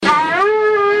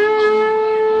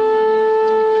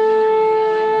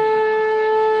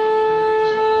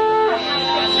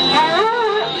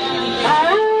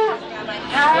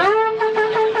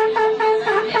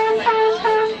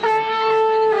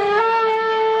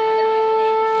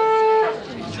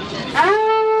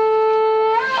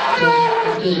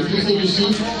Okay, please take your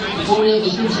seats. Before we have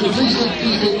the scripture, please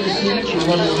take your seats. We're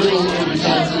running a little over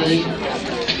time today.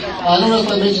 I don't know if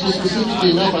I mentioned this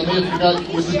specifically enough. I may have forgot.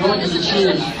 With regard to the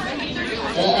chairs,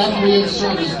 after we end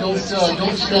service, don't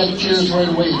stack chairs right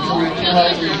away until we come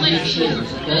out with new chairs.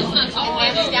 Okay?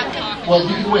 Well,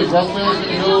 you can wait. Raphael's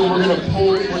going to go. We're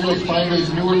going to find those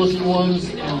newer looking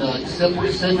ones and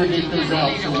segregate those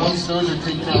out. So once those are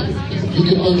taken out, you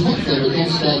can unhook them, but don't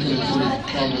stack them until we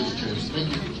find those chairs.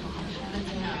 Thank you.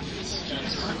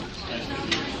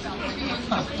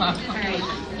 Alright.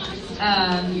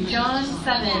 John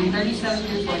 7, 37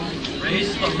 through 40.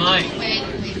 Raise the mic.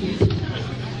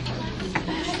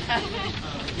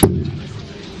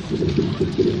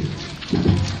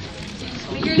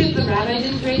 Figured if the rabbi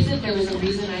didn't raise it, there was a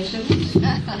reason I shouldn't.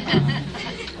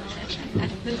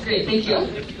 That's great, thank you.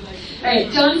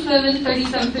 Alright, John 7,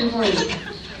 37 through 40.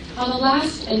 On the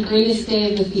last and greatest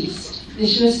day of the feast,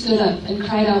 Yeshua stood up and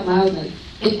cried out loudly,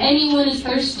 "If anyone is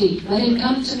thirsty, let him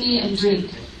come to me and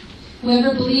drink.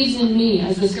 Whoever believes in me,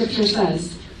 as the scripture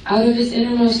says, out of his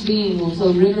innermost being will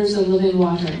flow rivers of living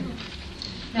water."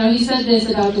 Now he said this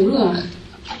about the Ruach,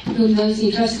 whom those who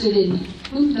trusted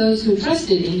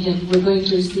in him were going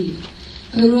to receive.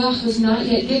 For the Ruach was not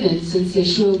yet given, since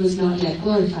Yeshua was not yet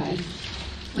glorified.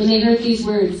 When they heard these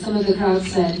words, some of the crowd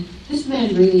said, "This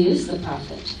man really is the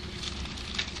prophet."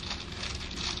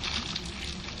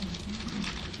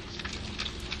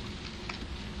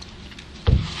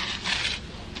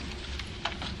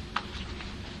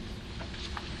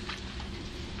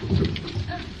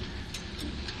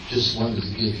 Just wanted to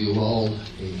give you all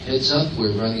a heads up.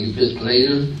 We're running a bit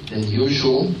later than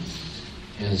usual,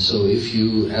 and so if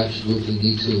you absolutely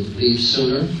need to leave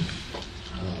sooner,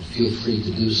 feel free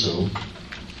to do so.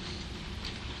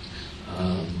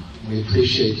 We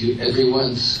appreciate you,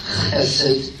 everyone's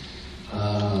chesed,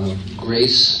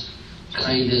 grace,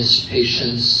 kindness,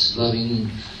 patience,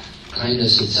 loving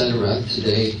kindness, etc.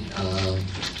 today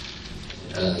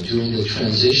during the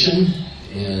transition,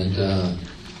 and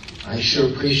I sure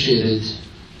appreciated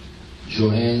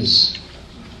Joanne's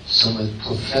somewhat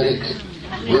prophetic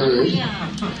word.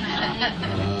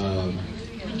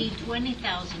 We need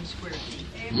 20,000 square feet.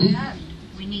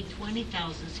 We need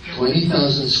 20,000 square feet.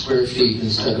 20,000 square feet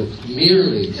instead of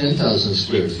merely 10,000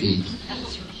 square feet.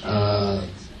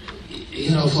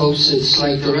 You know, folks, it's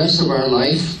like the rest of our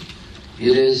life.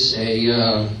 It is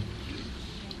a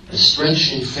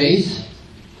stretch in faith.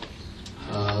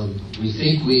 We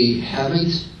think we have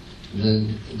it.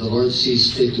 Then the Lord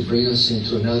sees fit to bring us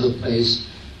into another place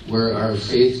where our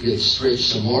faith gets stretched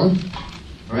some more.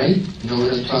 Right? You know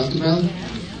what I'm talking about?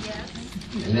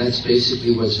 And that's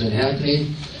basically what's been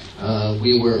happening.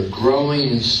 We were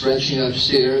growing and stretching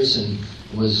upstairs, and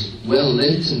it was well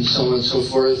lit and so on and so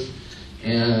forth.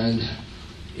 And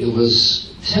it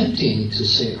was tempting to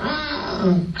say,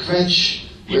 Kvetch,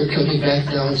 we're coming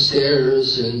back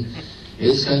downstairs, and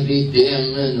it's going to be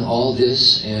dim and all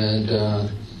this, and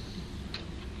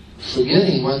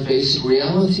forgetting one basic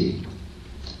reality,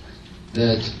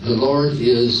 that the Lord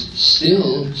is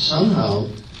still somehow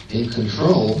in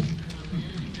control,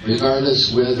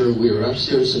 regardless whether we're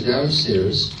upstairs or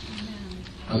downstairs.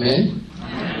 Amen?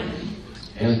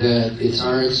 And that it's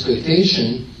our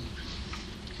expectation,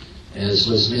 as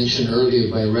was mentioned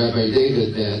earlier by Rabbi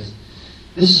David, that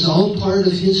this is all part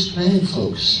of His plan,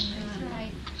 folks.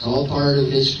 It's all part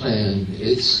of His plan.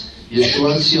 It's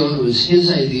Yeshua Tzion was His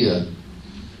idea.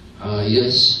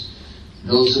 Yes,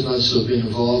 those of us who have been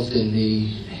involved in the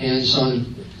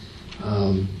hands-on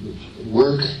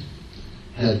work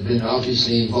have been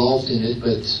obviously involved in it,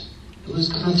 but it was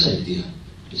God's idea.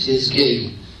 It's His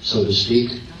gig, so to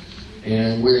speak.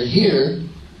 And we're here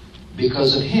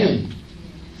because of Him.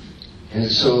 And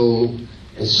so,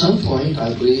 at some point,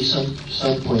 I believe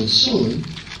some point soon,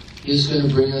 He's going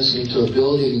to bring us into a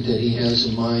building that He has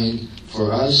in mind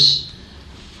for us.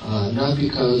 Not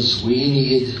because we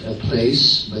need a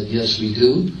place, but yes we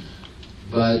do,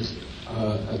 but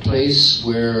a place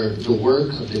where the work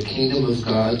of the kingdom of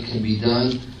God can be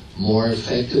done more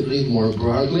effectively, more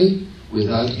broadly,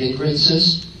 without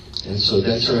hindrances, and so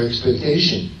that's our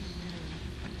expectation.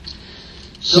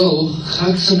 So,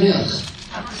 Chag Sameach.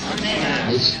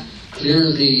 Let's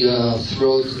clear the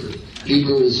throat.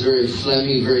 Hebrew is very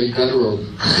phlegmy, very guttural.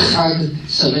 Chag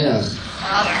Sameach.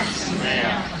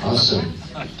 Awesome.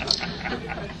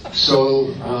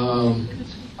 So,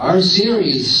 our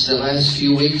series the last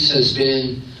few weeks has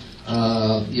been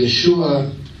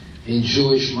Yeshua in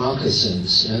Jewish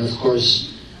moccasins. And of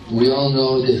course, we all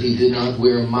know that He did not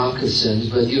wear moccasins,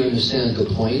 but you understand the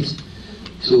point.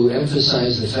 To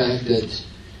emphasize the fact that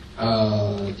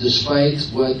despite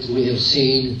what we have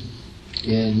seen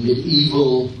in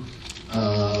medieval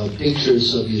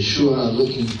pictures of Yeshua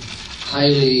looking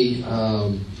highly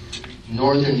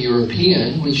Northern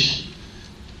European, which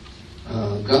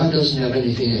God doesn't have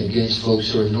anything against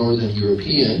folks who are Northern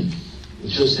European.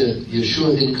 It's just that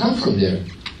Yeshua didn't come from there.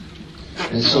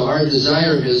 And so our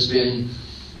desire has been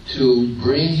to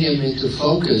bring him into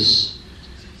focus,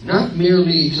 not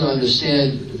merely to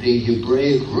understand the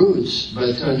Hebraic roots,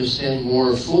 but to understand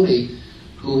more fully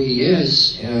who he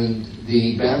is and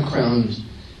the background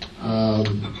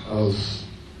of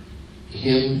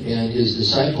him and his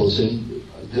disciples. And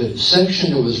the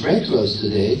section that was read to us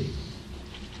today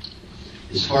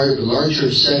is part of a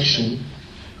larger section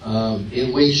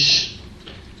in which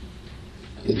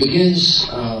it begins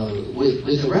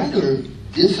with a rather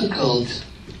difficult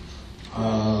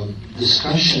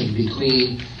discussion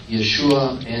between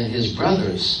Yeshua and his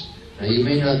brothers. Now, you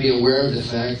may not be aware of the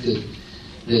fact that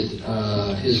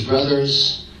his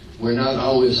brothers were not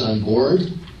always on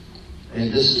board,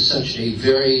 and this is such a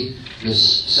this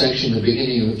section, the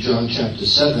beginning of John chapter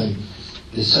 7,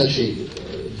 is such a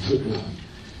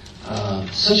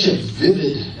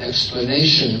vivid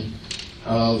explanation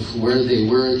of where they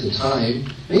were at the time,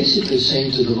 basically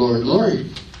saying to the Lord,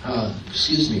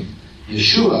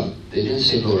 Yeshua, they didn't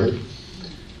say Lord,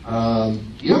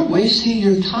 you're wasting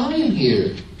your time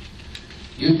here.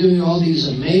 You're doing all these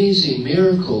amazing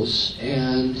miracles,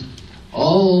 and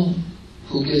all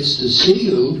who gets to see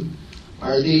you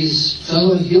are these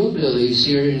fellow hillbillies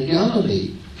here in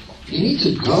Galilee. You need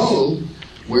to go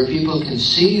where people can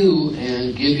see you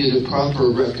and give you the proper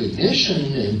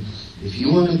recognition, and if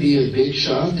you want to be a big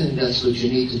shot, then that's what you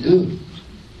need to do.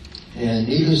 And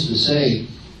needless to say,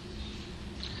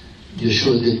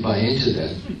 Yeshua didn't buy into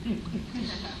that.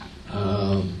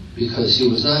 Because he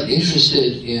was not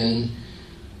interested in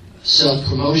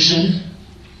self-promotion,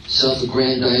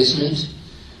 self-aggrandizement.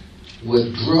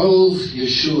 What drove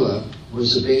Yeshua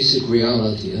was a basic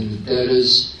reality, and that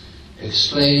is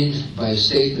explained by a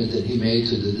statement that he made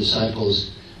to the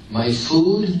disciples: my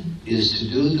food is to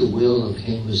do the will of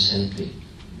him who sent me.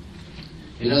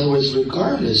 In other words,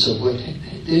 regardless of what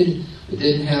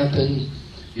didn't happen,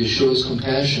 Yeshua's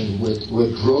compassion,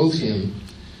 what drove him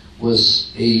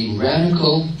was a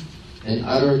radical and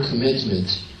utter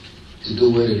commitment to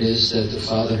do what it is that the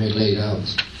Father had laid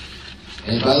out.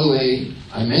 And by the way,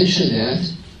 I mention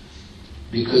that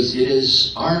because it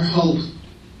is our hope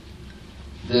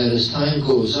that as time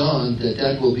goes on,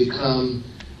 that will become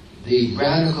the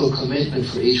radical commitment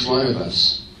for each one of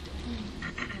us.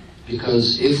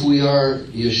 Because if we are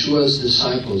Yeshua's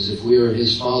disciples, if we are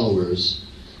his followers,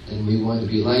 then we want to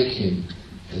be like him.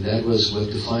 And that was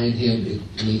what defined him. It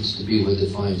needs to be what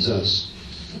defines us.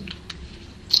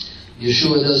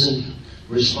 Yeshua doesn't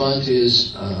respond to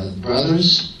his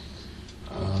brothers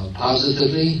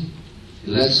positively.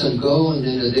 He lets them go, and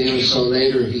then a day or so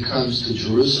later he comes to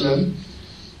Jerusalem.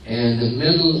 And in the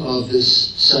middle of this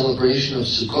celebration of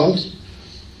Sukkot,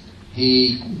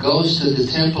 he goes to the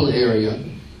temple area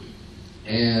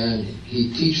and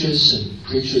he teaches and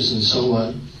preaches and so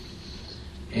on.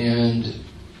 And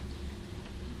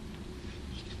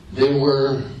there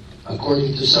were,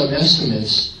 according to some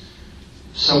estimates,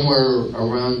 somewhere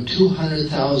around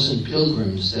 200,000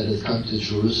 pilgrims that had come to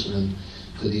Jerusalem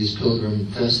for these pilgrim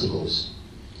festivals.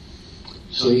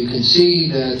 So you can see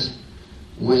that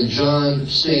when John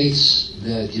states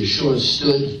that Yeshua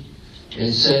stood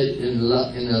and said in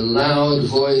a loud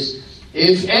voice,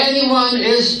 "If anyone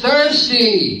is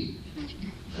thirsty,"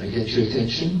 did I get your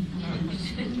attention?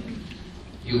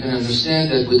 You can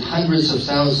understand that with hundreds of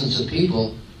thousands of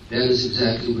people, that is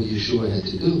exactly what Yeshua had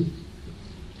to do.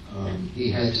 He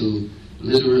had to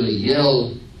literally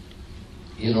yell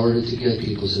in order to get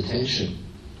people's attention.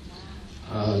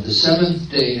 The seventh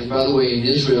day, and by the way, in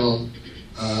Israel,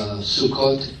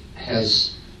 Sukkot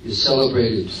is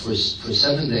celebrated for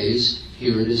 7 days.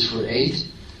 Here it is for 8,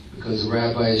 because the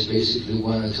rabbis basically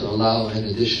wanted to allow an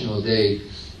additional day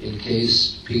in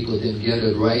case people didn't get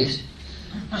it right.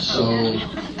 So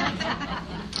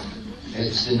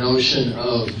it's the notion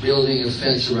of building a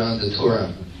fence around the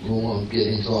Torah. We won't get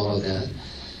into all of that.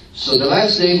 So the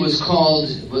last day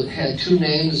had 2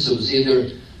 names. It was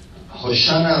either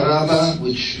Hoshana Rabbah,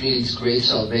 which means great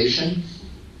salvation,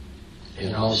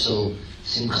 and also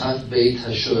Simchat Beit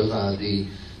HaShoeva, the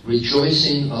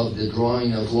rejoicing of the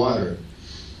drawing of water.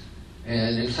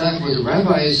 And in fact, where the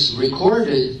rabbis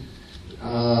recorded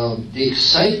the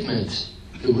excitement,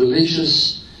 the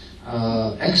religious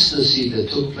ecstasy that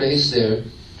took place there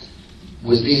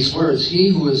with these words: "He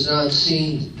who has not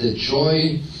seen the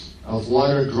joy of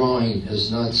water drawing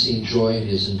has not seen joy in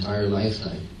his entire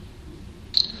lifetime."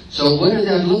 So what did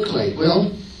that look like?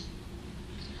 Well,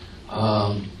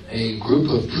 a group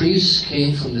of priests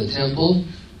came from the temple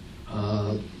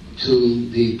to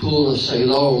the pool of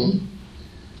Siloam,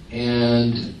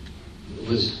 and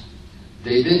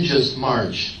they didn't just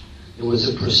march. It was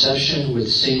a procession with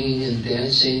singing and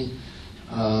dancing,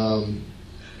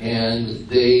 and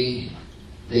they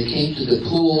came to the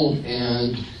pool,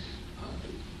 and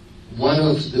one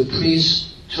of the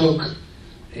priests took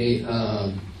a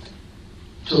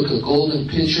golden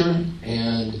pitcher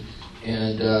and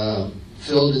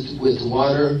filled it with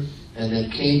water, and then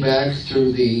came back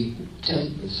through the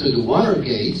water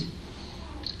gate.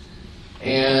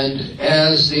 And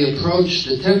as they approached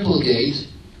the temple gate,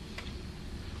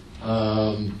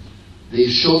 the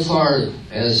shofar,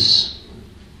 as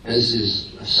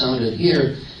is sounded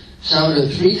here,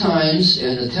 sounded 3 times,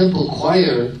 and the temple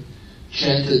choir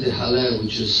chanted the Hallel,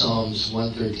 which is Psalms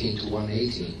 113 to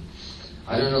 118.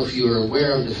 I don't know if you are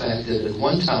aware of the fact that at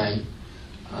one time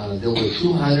there were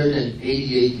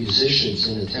 288 musicians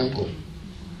in the temple.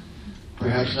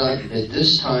 Perhaps not at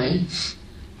this time,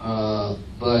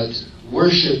 but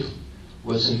worship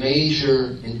was a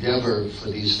major endeavor for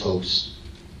these folks.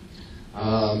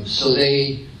 So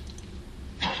they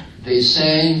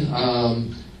sang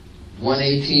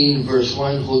 118 verse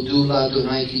 1, Hodu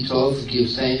l'Adonai ki tov,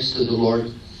 give thanks to the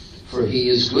Lord, for He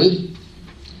is good.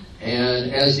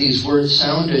 And as these words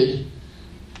sounded,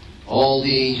 all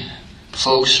the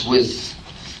folks with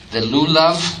the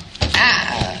lulav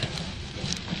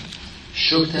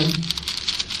shook them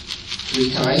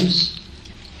 3 times,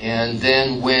 and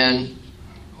then when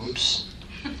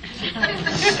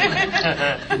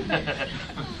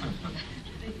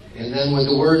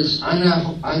the words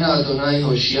Ana Adonai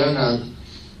Hoshiana,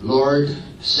 Lord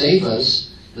save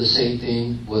us, the same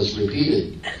thing was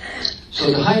repeated. So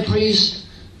the high priest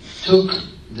took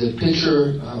the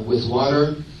pitcher with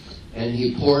water, and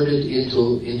he poured it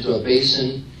into a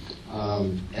basin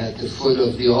at the foot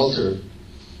of the altar.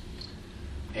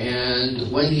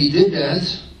 And when he did that,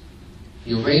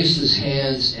 he raised his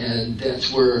hands, and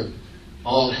that's where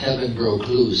all heaven broke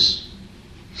loose.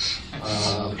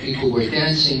 People were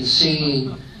dancing,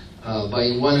 singing.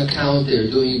 By one account, they're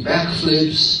doing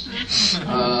backflips.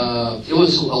 It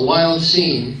was a wild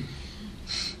scene.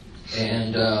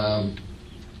 And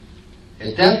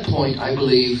at that point, I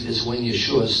believe, is when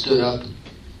Yeshua stood up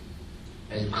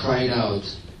and cried out,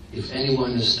 if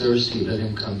anyone is thirsty, let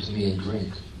him come to me and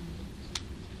drink.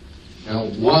 Now,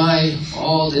 why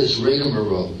all this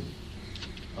rigmarole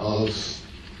of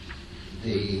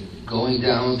the going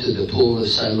down to the pool of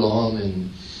Siloam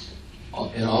and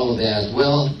all of that?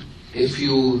 Well, if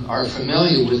you are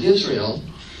familiar with Israel,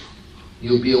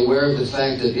 you'll be aware of the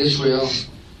fact that Israel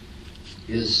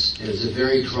is a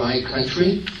very dry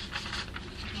country.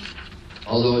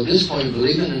 Although at this point,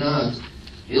 believe it or not,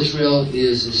 Israel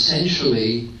is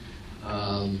essentially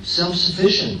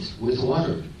self-sufficient with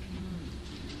water.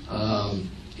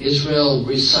 Israel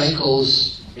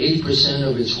recycles 80%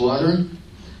 of its water,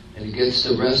 and it gets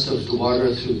the rest of the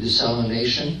water through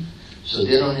desalination. So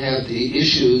they don't have the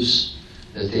issues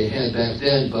that they had back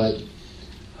then. But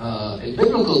in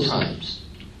biblical times,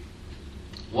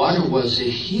 water was a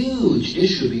huge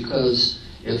issue, because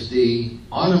if the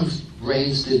autumn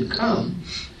rains didn't come,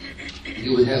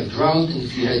 you would have drought, and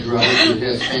if you had drought, you would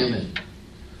have famine.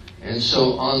 And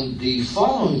so on the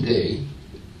following day,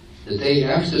 the day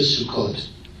after Sukkot,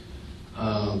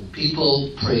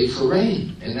 people pray for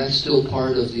rain, and that's still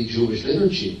part of the Jewish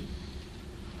liturgy.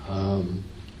 And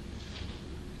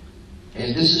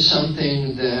this is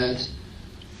something that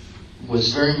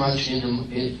was very much on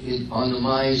the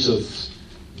minds of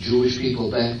Jewish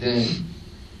people back then.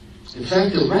 In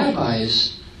fact, the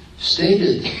rabbis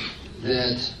stated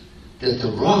that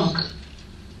the rock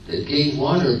that gave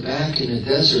water back in the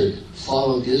desert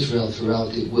followed Israel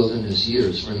throughout the wilderness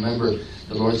years. Remember,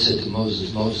 the Lord said to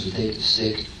Moses, Moses, take the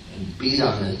stick and beat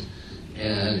on it.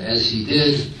 And as he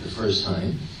did the first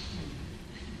time,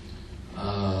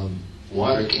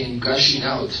 water came gushing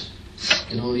out. You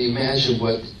can only imagine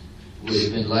what would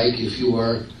have been like if you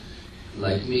were,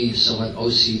 like me, somewhat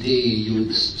OCD. You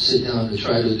would sit down and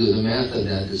try to do the math of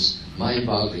that. It's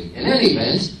mind-boggling. In any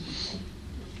event,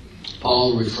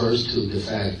 Paul refers to the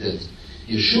fact that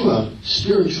Yeshua,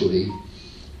 spiritually,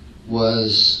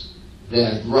 was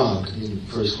that rock in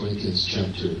 1 Corinthians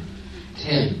chapter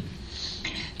 10.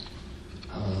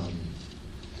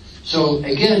 So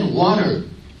again, water.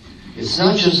 It's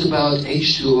not just about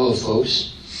H2O,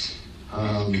 folks.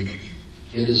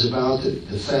 It is about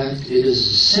the fact it is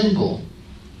a symbol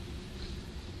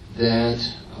that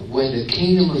when the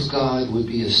kingdom of God would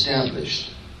be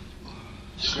established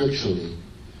scripturally,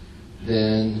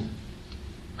 then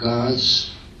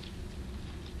God's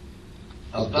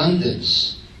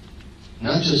abundance,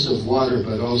 not just of water,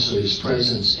 but also His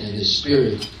presence and His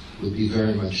Spirit would be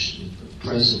very much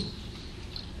present.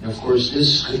 And of course,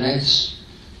 this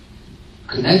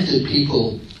connected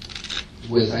people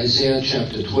with Isaiah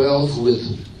chapter 12,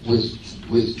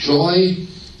 with joy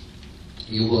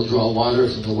you will draw water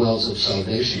from the wells of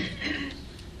salvation.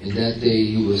 In that day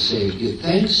you will say, give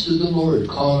thanks to the Lord,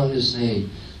 call on His name,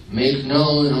 make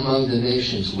known among the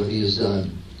nations what He has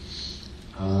done.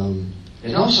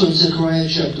 And also in Zechariah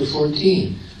chapter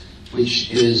 14,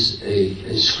 which is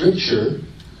a scripture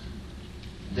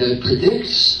that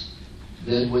predicts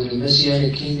that when the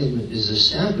Messianic kingdom is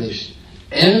established,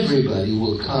 everybody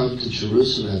will come to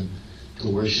Jerusalem to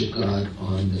worship God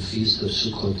on the Feast of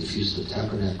Sukkot, the Feast of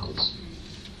Tabernacles.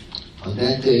 On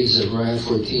that day, Zechariah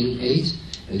 14:8,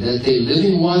 and that day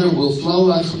living water will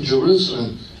flow out from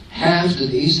Jerusalem, half to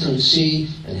the eastern sea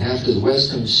and half to the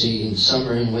western sea in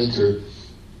summer and winter.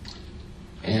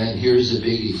 And here's the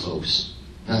biggie, folks.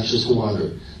 Not just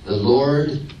water. The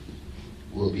Lord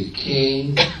will be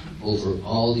king over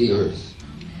all the earth.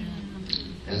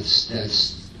 That's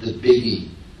the biggie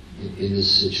in this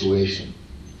situation.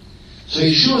 So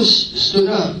Yeshua stood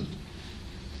up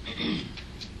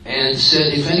and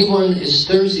said, if anyone is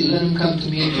thirsty, let him come to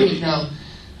me and drink. Now,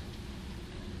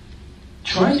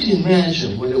 try to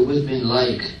imagine what it would have been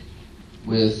like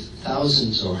with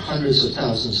thousands or hundreds of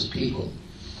thousands of people.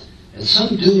 And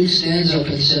some dude stands up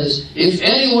and says, if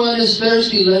anyone is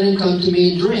thirsty, let him come to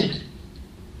me and drink.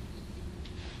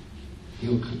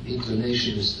 Your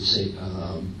inclination is to say,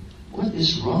 what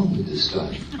is wrong with this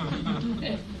guy?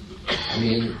 I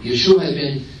mean, Yeshua had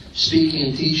been speaking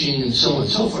and teaching and so on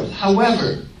and so forth.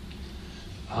 However,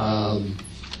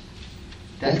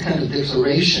 that kind of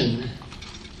declaration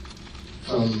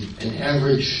from an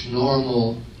average,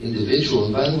 normal individual,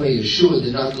 and by the way, Yeshua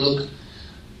did not look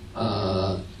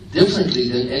differently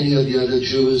than any of the other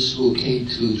Jews who came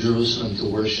to Jerusalem to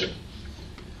worship.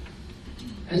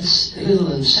 It's a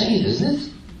little insane, isn't it?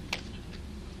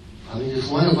 I mean, if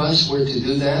one of us were to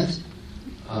do that,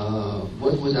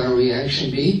 what would our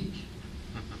reaction be?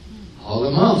 Haul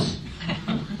him off.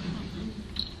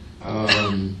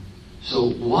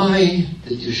 So why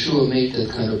did Yeshua make that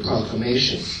kind of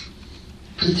proclamation?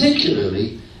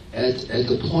 Particularly at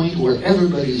the point where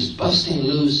everybody's busting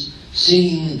loose,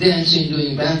 singing, dancing,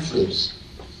 doing backflips.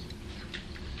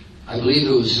 I believe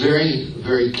it was very,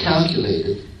 very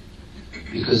calculated,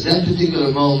 because that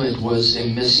particular moment was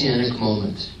a messianic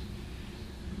moment.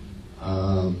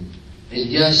 And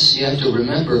yes, you have to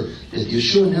remember that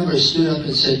Yeshua never stood up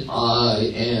and said, I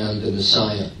am the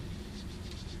Messiah.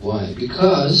 Why?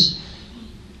 Because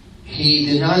he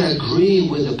did not agree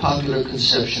with the popular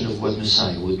conception of what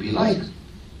Messiah would be like.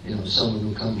 You know, someone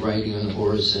who come riding on a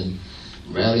horse and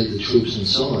rally the troops and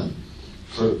so on.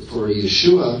 For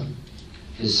Yeshua,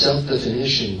 his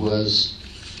self-definition was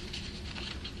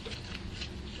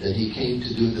that he came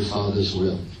to do the Father's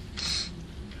will.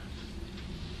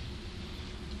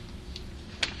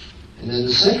 And then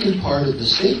the second part of the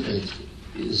statement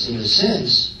is, in a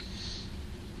sense,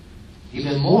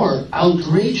 even more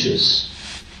outrageous.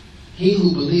 He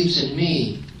who believes in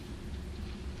me,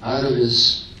 out of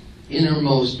his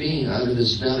innermost being, out of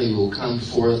his belly will come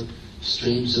forth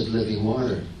streams of living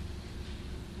water.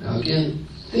 Now again,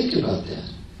 think about that.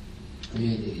 I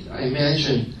mean, I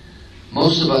imagine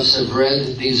most of us have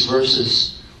read these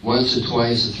verses once or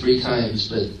twice or three times,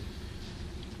 but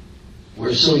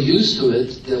we're so used to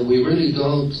it that we really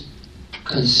don't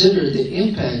consider the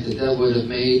impact that would have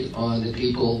made on the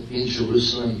people in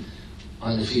Jerusalem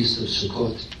on the Feast of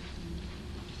Sukkot.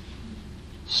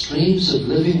 Streams of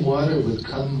living water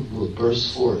would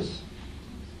burst forth.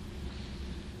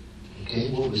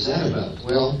 Okay, what was that about?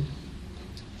 Well,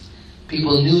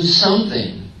 people knew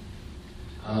something.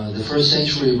 The first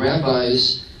century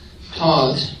rabbis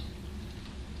taught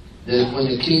that when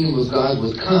the kingdom of God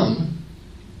would come,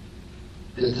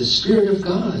 that the Spirit of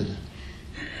God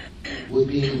would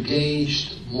be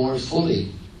engaged more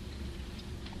fully.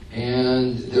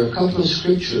 And there are a couple of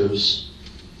scriptures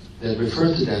that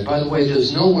refer to that. By the way,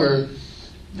 there's nowhere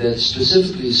that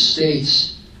specifically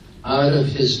states, out of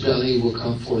his belly will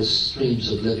come forth streams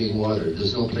of living water.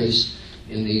 There's no place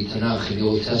in the Tanakh, in the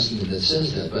Old Testament, that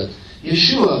says that. But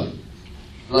Yeshua,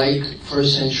 like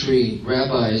first century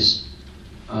rabbis,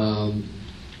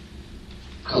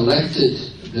 collected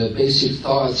the basic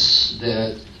thoughts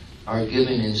that are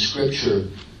given in Scripture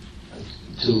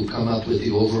to come up with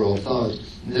the overall thought.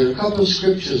 And there are a couple of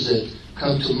scriptures that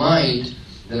come to mind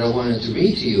that I wanted to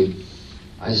read to you.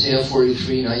 Isaiah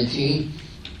 43:19.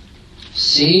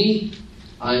 See,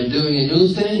 I am doing a new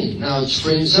thing. Now it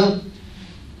springs up.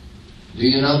 Do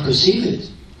you not perceive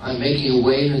it? I'm making a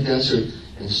way in the desert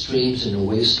and streams in the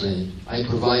wasteland. I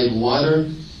provide water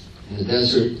in the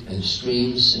desert and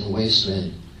streams in the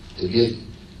wasteland to give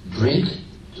drink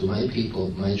to my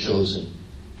people, my chosen.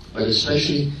 But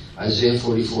especially Isaiah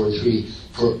 44:3.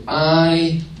 For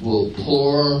I will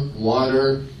pour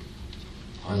water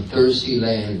on thirsty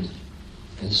land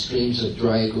and streams of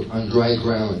on dry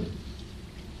ground.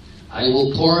 I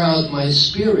will pour out my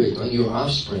spirit on your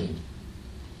offspring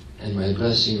and my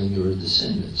blessing on your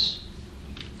descendants.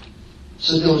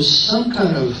 So there was some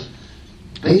kind of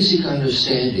basic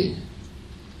understanding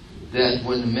that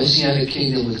when the Messianic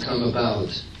kingdom would come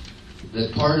about,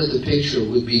 that part of the picture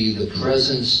would be the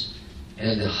presence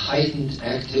and the heightened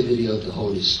activity of the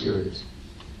Holy Spirit.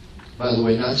 By the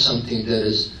way, not something that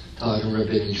is taught in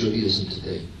Rabbinic Judaism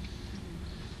today.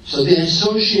 So they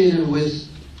associated with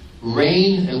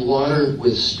rain and water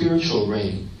with spiritual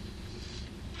rain.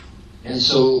 And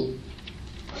so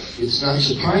it's not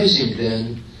surprising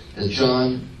then that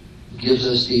John gives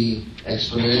us the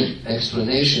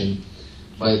explanation.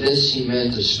 By this he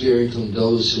meant the Spirit whom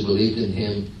those who believed in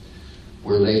him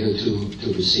were later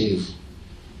to receive.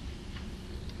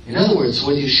 In other words,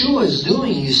 what Yeshua is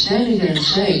doing, he's standing there and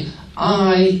saying,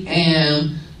 I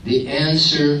am the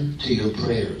answer to your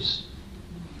prayers.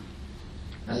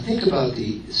 Now think about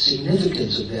the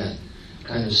significance of that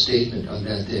kind of statement on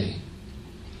that day.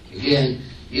 Again,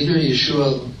 either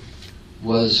Yeshua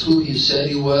was who he said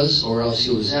he was, or else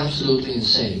he was absolutely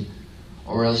insane,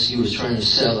 or else he was trying to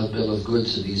sell a bill of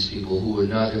goods to these people who would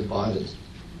not have bought it.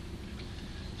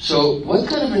 So what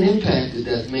kind of an impact did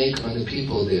that make on the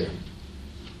people there?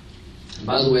 And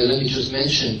by the way, let me just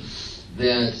mention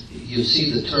that you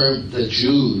see the term the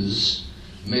Jews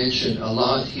mentioned a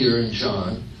lot here in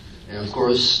John. And of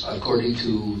course, according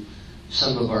to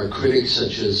some of our critics,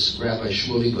 such as Rabbi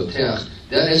Shmuley Botech,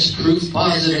 that is proof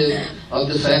positive of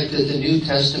the fact that the New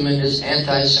Testament is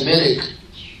anti-Semitic.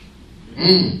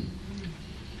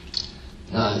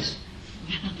 Not.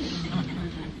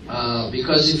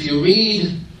 Because if you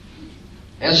read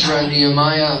Ezra,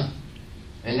 Nehemiah,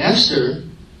 and Esther,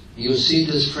 you'll see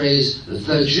this phrase,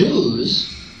 the Jews,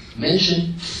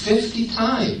 mentioned 50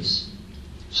 times.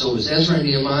 So was Ezra,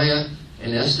 Nehemiah,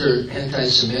 and Esther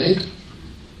anti-Semitic?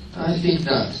 I think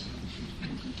not.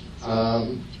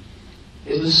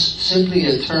 It was simply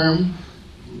a term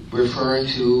referring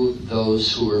to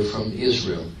those who were from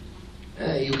Israel.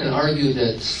 You can argue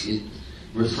that it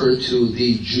referred to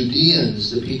the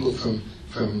Judeans, the people from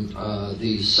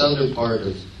the southern part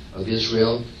of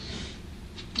Israel.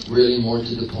 Really more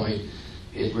to the point,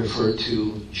 it referred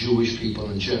to Jewish people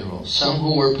in general. Some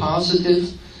who were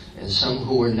positive and some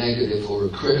who were negative or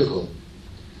critical.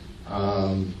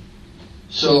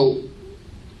 So,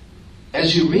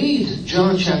 as you read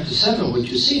John chapter 7, what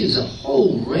you see is a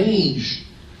whole range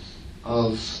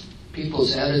of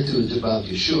people's attitudes about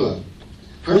Yeshua.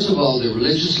 First of all, the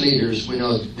religious leaders, we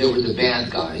know they were the bad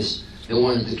guys. They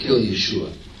wanted to kill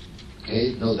Yeshua.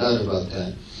 Okay, no doubt about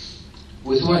that.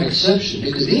 With one exception,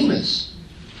 Nicodemus,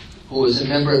 who was a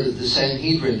member of the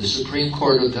Sanhedrin, the Supreme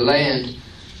Court of the land,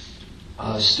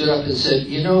 stood up and said,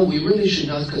 we really should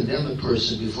not condemn a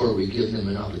person before we give them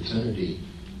an opportunity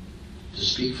to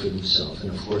speak for themselves.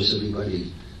 And of course,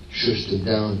 everybody shushed him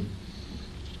down.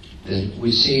 Then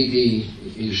we see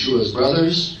Yeshua's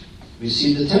brothers, we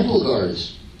see the temple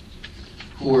guards,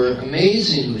 who were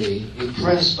amazingly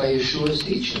impressed by Yeshua's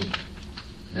teaching.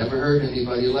 Never heard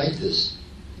anybody like this.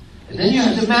 And then you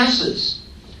have the masses.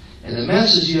 And the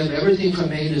masses, you have everything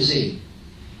from A to Z.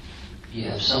 You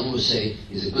have some who say,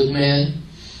 he's a good man,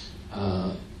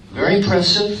 very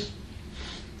impressive.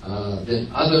 Then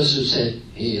others who said,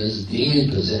 he is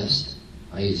demon-possessed,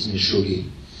 i.e. it's Meshuggah.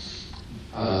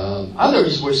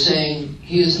 Others were saying,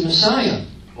 he is the Messiah,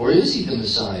 or is he the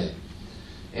Messiah?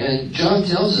 And John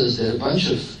tells us that a bunch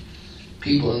of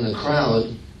people in the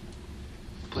crowd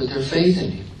put their faith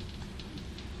in him.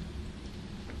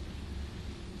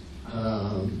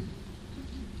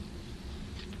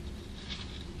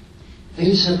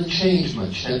 Things haven't changed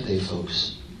much, have they,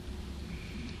 folks?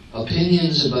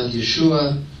 Opinions about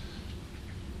Yeshua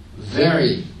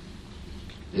vary.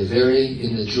 They vary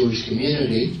in the Jewish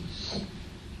community.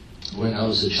 When I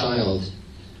was a child,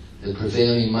 the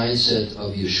prevailing mindset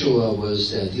of Yeshua was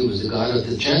that he was the God of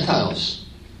the Gentiles.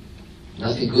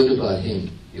 Nothing good about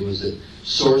him. It was the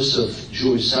source of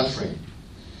Jewish suffering.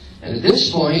 And at this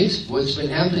point, what's been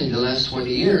happening the last 20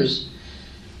 years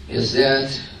is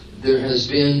that there has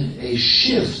been a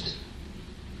shift,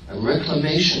 a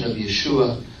reclamation of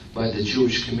Yeshua by the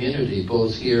Jewish community,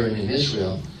 both here and in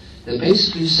Israel, that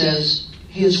basically says,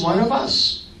 he is one of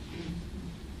us.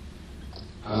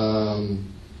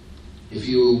 If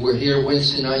you were here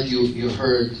Wednesday night, you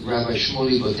heard Rabbi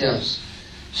Shmuley Botev's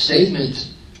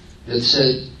statement that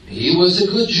said he was a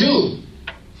good Jew.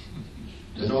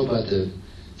 Don't know about the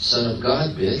Son of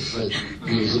God bit, but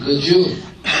he was a good Jew.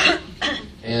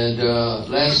 And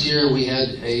last year we had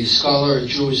a scholar, a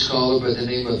Jewish scholar by the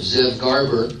name of Zev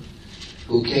Garber,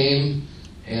 who came,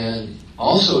 and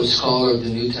also a scholar of the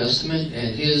New Testament,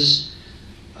 and his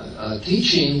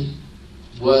teaching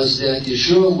was that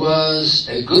Yeshua was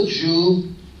a good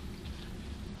Jew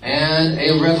and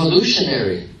a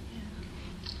revolutionary.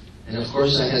 And of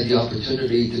course I had the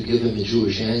opportunity to give him a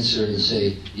Jewish answer and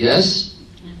say yes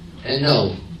and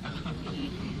no.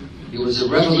 He was a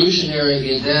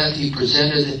revolutionary in that he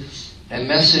presented a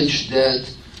message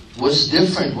that was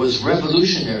different, was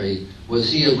revolutionary.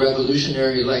 Was he a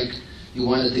revolutionary like he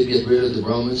wanted to get rid of the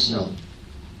Romans? No.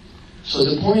 So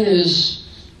the point is,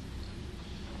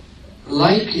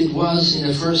 like it was in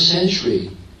the first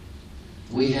century,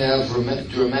 we have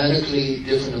dramatically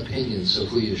different opinions of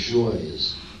who Yeshua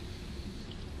is.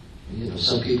 You know,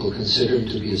 some people consider him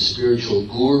to be a spiritual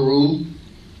guru.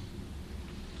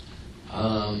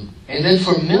 And then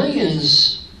for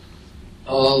millions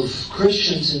of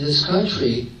Christians in this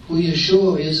country, who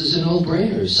Yeshua is a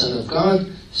no-brainer. Son of God,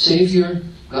 Savior,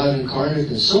 God incarnate,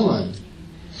 and so on.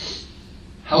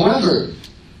 However,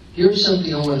 here's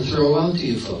something I want to throw out to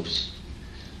you folks.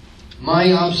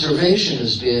 My observation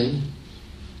has been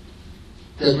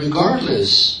that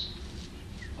regardless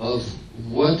of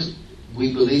what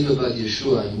we believe about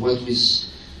Yeshua and what we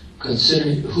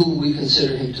consider, who we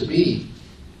consider him to be,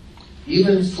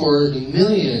 even for the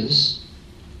millions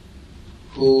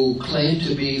who claim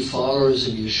to be followers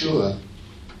of Yeshua,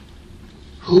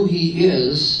 who he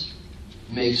is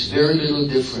makes very little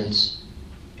difference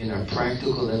in our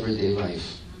practical everyday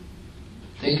life.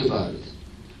 Think about it.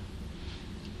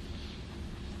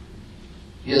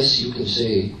 Yes, you can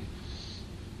say,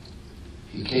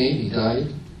 he came, he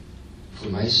died for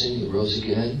my sin, he rose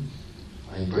again.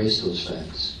 I embrace those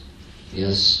facts.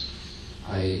 Yes,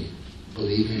 I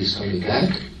believe he's coming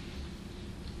back.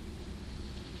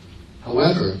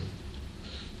 However,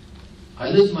 I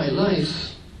live my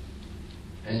life,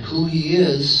 and who he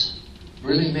is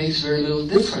really makes very little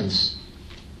difference.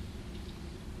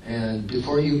 And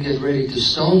before you get ready to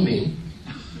stone me,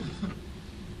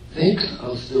 think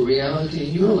of the reality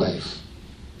in your life.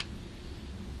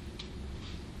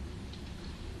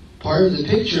 Part of the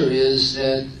picture is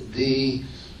that the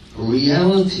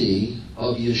reality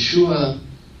of Yeshua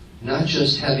not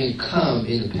just having come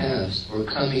in the past or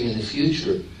coming in the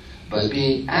future, but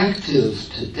being active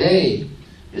today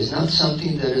is not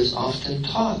something that is often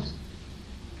taught.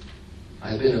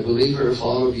 I've been a believer, a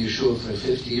follower of Yeshua for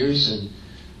 50 years,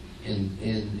 and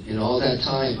in all that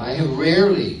time, I have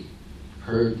rarely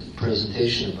heard a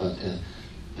presentation about that.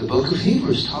 The book of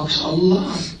Hebrews talks a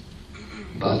lot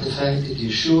about the fact that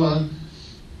Yeshua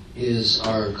is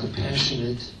our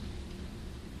compassionate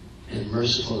and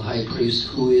merciful high priest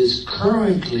who is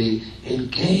currently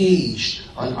engaged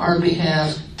on our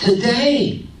behalf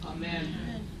today.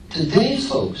 Amen. Today,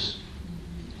 folks.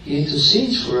 He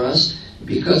intercedes for us.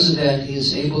 Because of that, he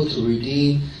is able to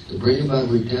redeem, to bring about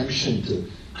redemption, to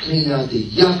clean out the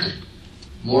yuck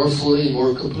more fully and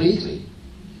more completely.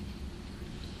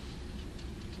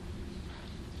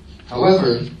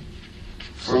 However,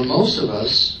 for most of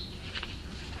us,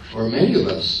 or many of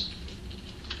us,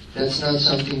 that's not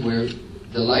something we're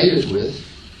delighted with,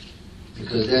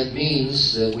 because that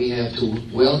means that we have to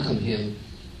welcome him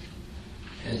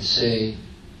and say,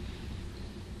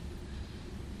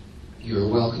 you're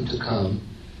welcome to come.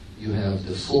 You have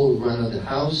the full run of the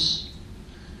house.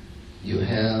 You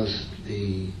have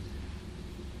the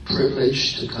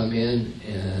privilege to come in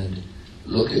and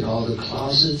look at all the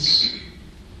closets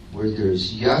where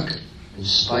there's yuck and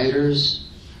spiders.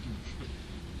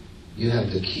 You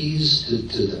have the keys to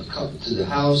the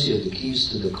house. You have the keys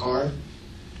to the car.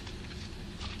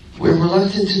 We're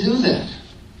reluctant to do that.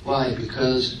 Why?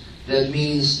 Because that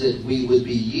means that we would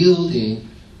be yielding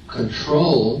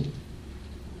control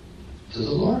to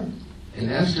the Lord.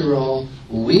 And after all,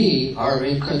 we are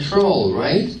in control,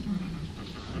 right?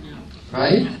 No.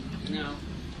 Right? No.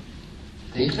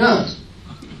 Think not.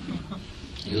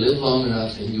 You live long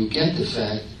enough and you get the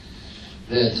fact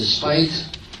that despite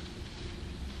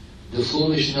the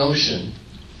foolish notion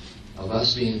of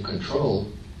us being in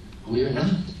control, we are not.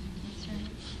 That's right.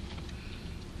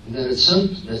 And that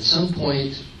at some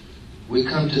point we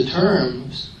come to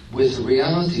terms with the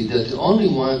reality that the only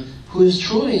one who is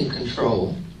truly in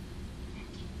control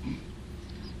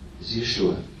is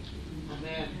Yeshua.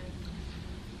 Amen.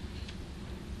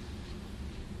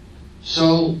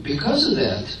 So because of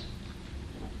that,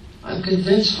 I'm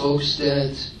convinced, folks,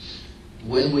 that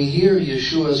when we hear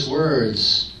Yeshua's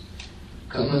words,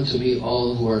 "Come unto me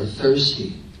all who are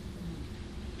thirsty,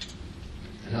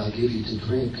 and I'll give you to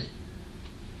drink,"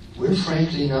 we're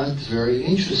frankly not very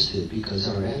interested, because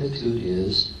our attitude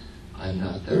is, I'm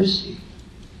not thirsty.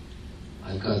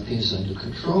 I've got things under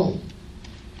control.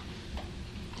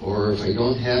 Or if I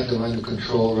don't have them under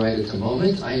control right at the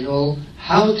moment, I know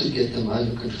how to get them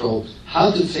under control,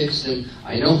 how to fix them.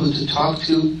 I know who to talk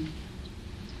to.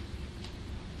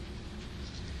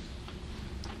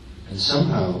 And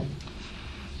somehow,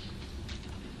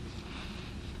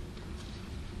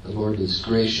 the Lord is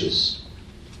gracious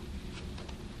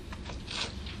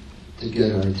to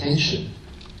get our attention,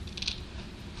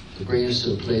 to bring us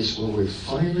to a place where we're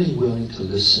finally willing to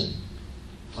listen,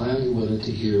 finally willing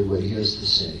to hear what He has to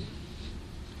say,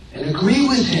 and agree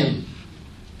with Him.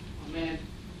 Amen.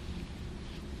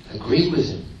 Agree with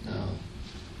Him. Now,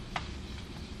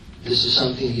 this is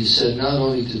something He said not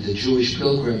only to the Jewish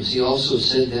pilgrims, He also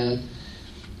said that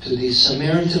to the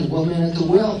Samaritan woman at the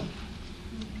well.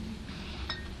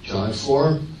 John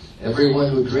 4, "Everyone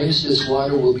who drinks this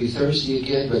water will be thirsty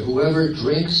again, but whoever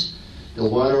drinks the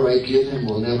water I give him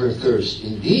will never thirst.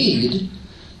 Indeed,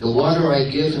 the water I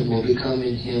give him will become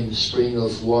in him a spring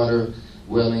of water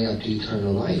welling up to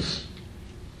eternal life."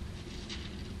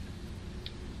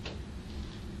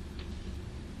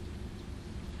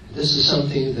 This is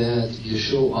something that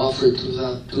Yeshua offered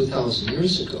 2,000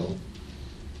 years ago.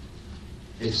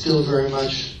 It's still very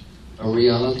much a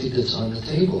reality that's on the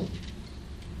table.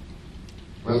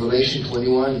 Revelation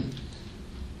 21,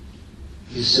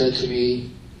 He said to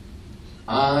me,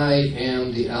 "I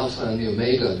am the Alpha and the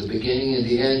Omega, the beginning and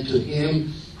the end. To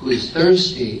him who is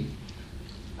thirsty,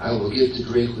 I will give to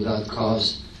drink without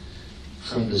cost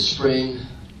from the spring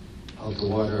of the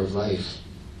water of life."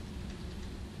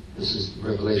 This is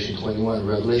Revelation 21.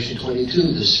 Revelation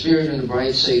 22, "The Spirit and the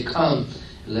bride say, Come.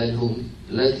 Let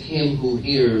him who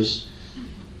hears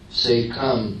say,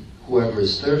 Come. Whoever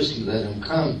is thirsty, let him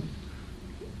come.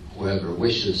 Whoever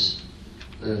wishes,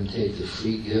 let him take the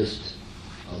free gift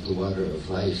of the water of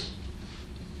life."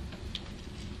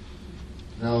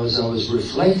 Now, as I was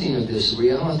reflecting on this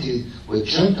reality, what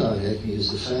jumped out at me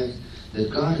is the fact that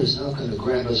God is not going to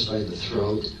grab us by the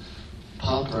throat,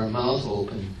 pop our mouth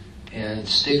open, and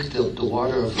stick the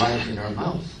water of life in our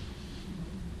mouth.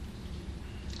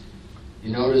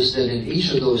 You notice that in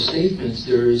each of those statements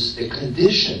there is a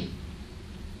condition.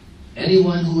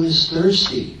 Anyone who is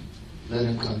thirsty, let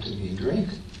him come to me and drink.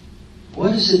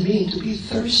 What does it mean to be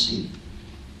thirsty?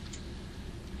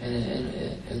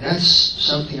 And that's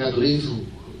something I believe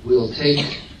will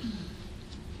take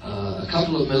a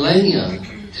couple of millennia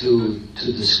to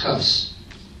discuss.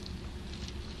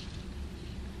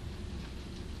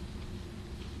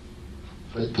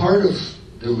 But part of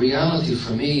the reality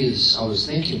for me, as I was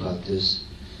thinking about this,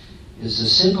 is the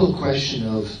simple question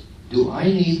of, do I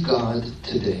need God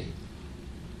today?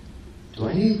 Do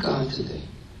I need God today?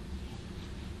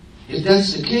 If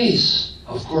that's the case,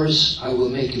 of course, I will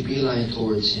make a beeline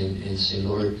towards Him and say,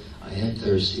 "Lord, I am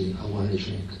thirsty. I want to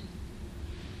drink."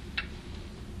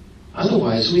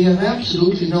 Otherwise, we have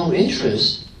absolutely no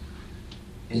interest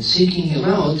in seeking Him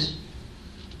out,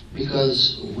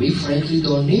 because we frankly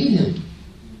don't need Him.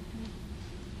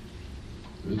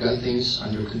 We've got things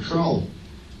under control.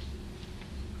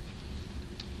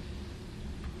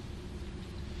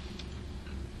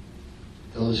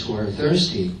 Those who are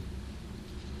thirsty,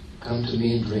 come to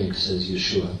me and drink, says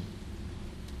Yeshua.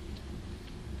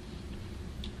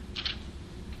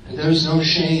 And there's no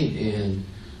shame in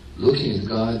looking at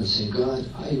God and saying, "God,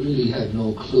 I really have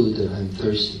no clue that I'm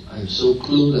thirsty. I'm so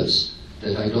clueless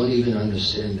that I don't even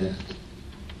understand that."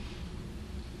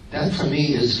 That for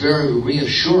me is very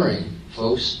reassuring,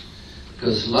 folks,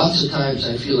 because lots of times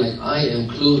I feel like I am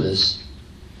clueless.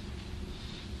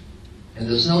 And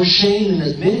there's no shame in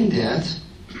admitting that,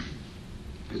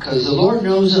 because the Lord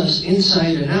knows us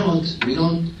inside and out. We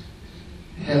don't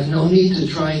have no need to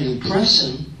try and impress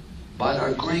Him about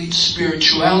our great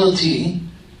spirituality.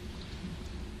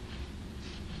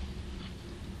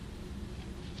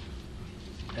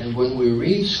 And when we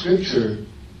read Scripture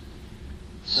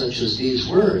such as these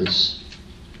words,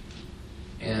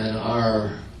 and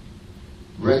our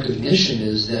recognition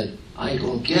is that I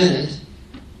don't get it,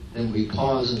 then we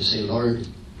pause and say, "Lord,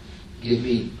 give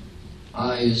me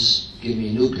eyes, give me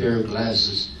a new pair of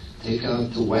glasses, take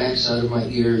out the wax out of my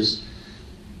ears,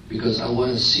 because I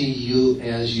want to see you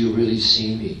as you really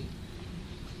see me."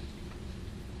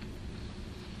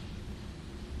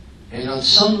 And on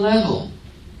some level,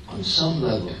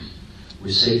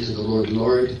 we say to the Lord,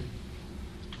 "Lord,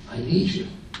 I need you.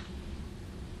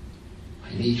 I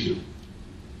I need you.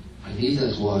 I need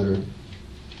that water.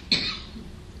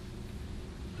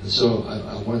 And so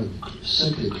I want to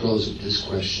simply close with this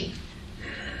question.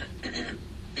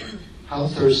 How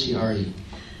thirsty are you?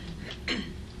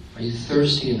 Are you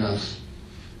thirsty enough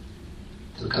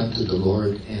to come to the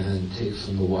Lord and take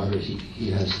from the water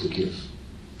He has to give?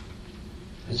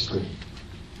 Let's pray.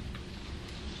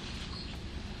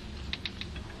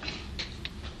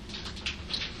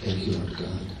 Thank you, Lord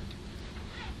God,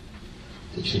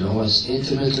 that you know us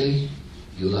intimately,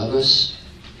 you love us.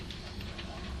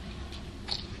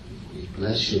 We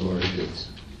bless you, Lord, that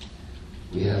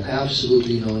we have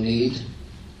absolutely no need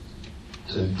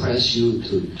to impress you,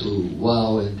 to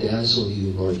wow and dazzle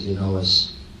you, Lord. You know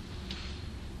us,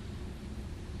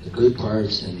 the good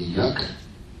parts and the yuck.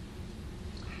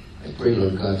 I pray,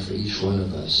 Lord God, for each one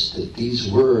of us, that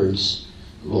these words,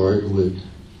 Lord, would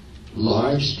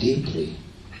lodge deeply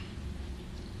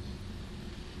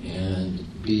and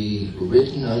be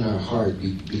written on our heart,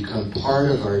 become part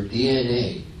of our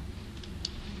DNA,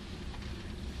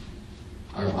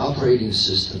 our operating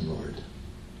system, Lord.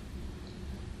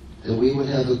 That we would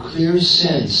have a clear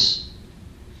sense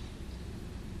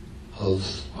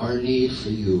of our need for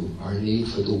you, our need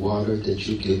for the water that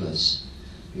you give us.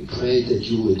 We pray that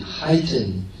you would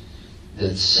heighten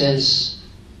that sense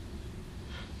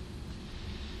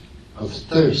of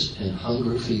thirst and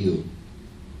hunger for you.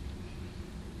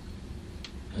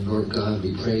 And Lord God,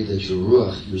 we pray that your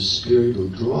Ruach, your Spirit, will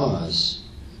draw us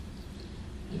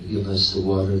and give us the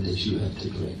water that you have to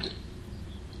drink.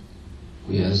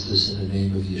 We ask this in the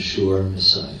name of Yeshua, our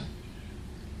Messiah.